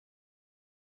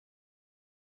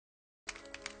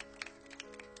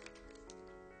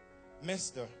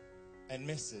Mr. and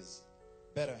Mrs.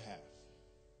 Better Half.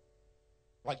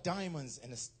 Like diamonds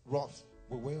in the rough,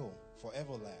 we will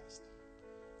forever last.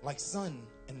 Like sun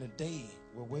in the day,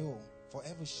 we will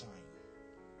forever shine.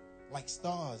 Like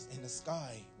stars in the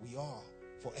sky, we are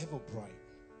forever bright.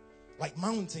 Like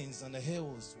mountains on the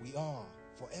hills, we are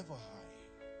forever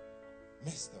high.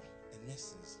 Mr. and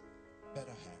Mrs. Better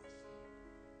Half.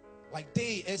 Like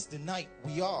day is the night,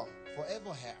 we are forever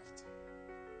halved.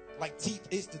 Like teeth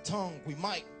is the tongue, we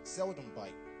might seldom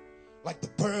bite. Like the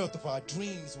birth of our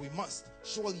dreams, we must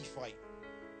surely fight.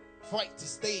 Fight to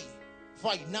stay,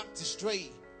 fight not to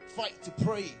stray, fight to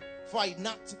pray, fight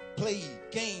not to play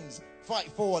games,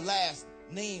 fight for our last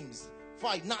names,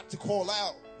 fight not to call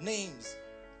out names.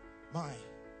 My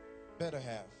better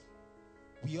half,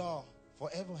 we are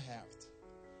forever halved.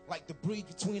 Like the breed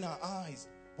between our eyes,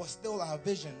 but still our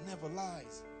vision never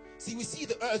lies. See, we see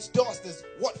the earth's dust as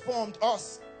what formed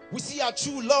us. We see our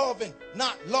true love and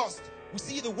not lost. We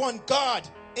see the one God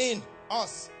in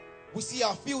us. We see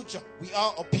our future. We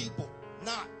are a people,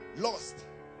 not lost.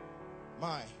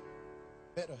 My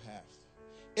better half.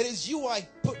 It is you I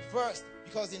put first,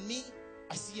 because in me,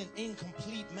 I see an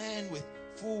incomplete man with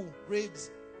full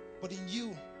ribs. But in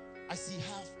you, I see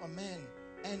half a man,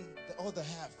 and the other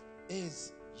half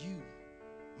is you,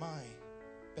 my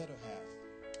better half.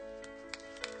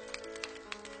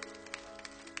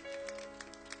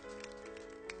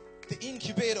 The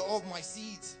incubator of my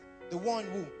seeds, the one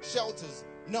who shelters,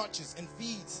 nurtures, and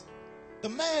feeds. The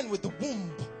man with the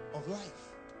womb of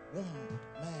life, womb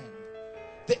man.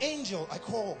 The angel I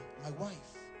call my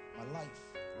wife, my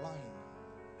lifeline.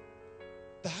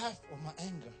 The half of my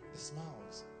anger, the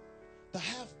smiles. The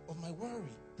half of my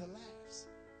worry, the laughs.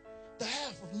 The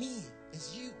half of me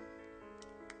is you.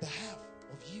 The half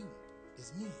of you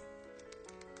is me.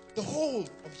 The whole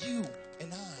of you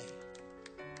and I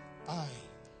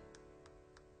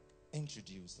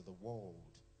introduced to the world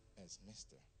as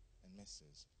Mr. and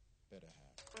Mrs. Better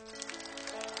Half.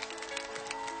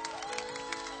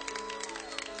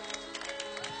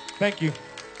 Thank you.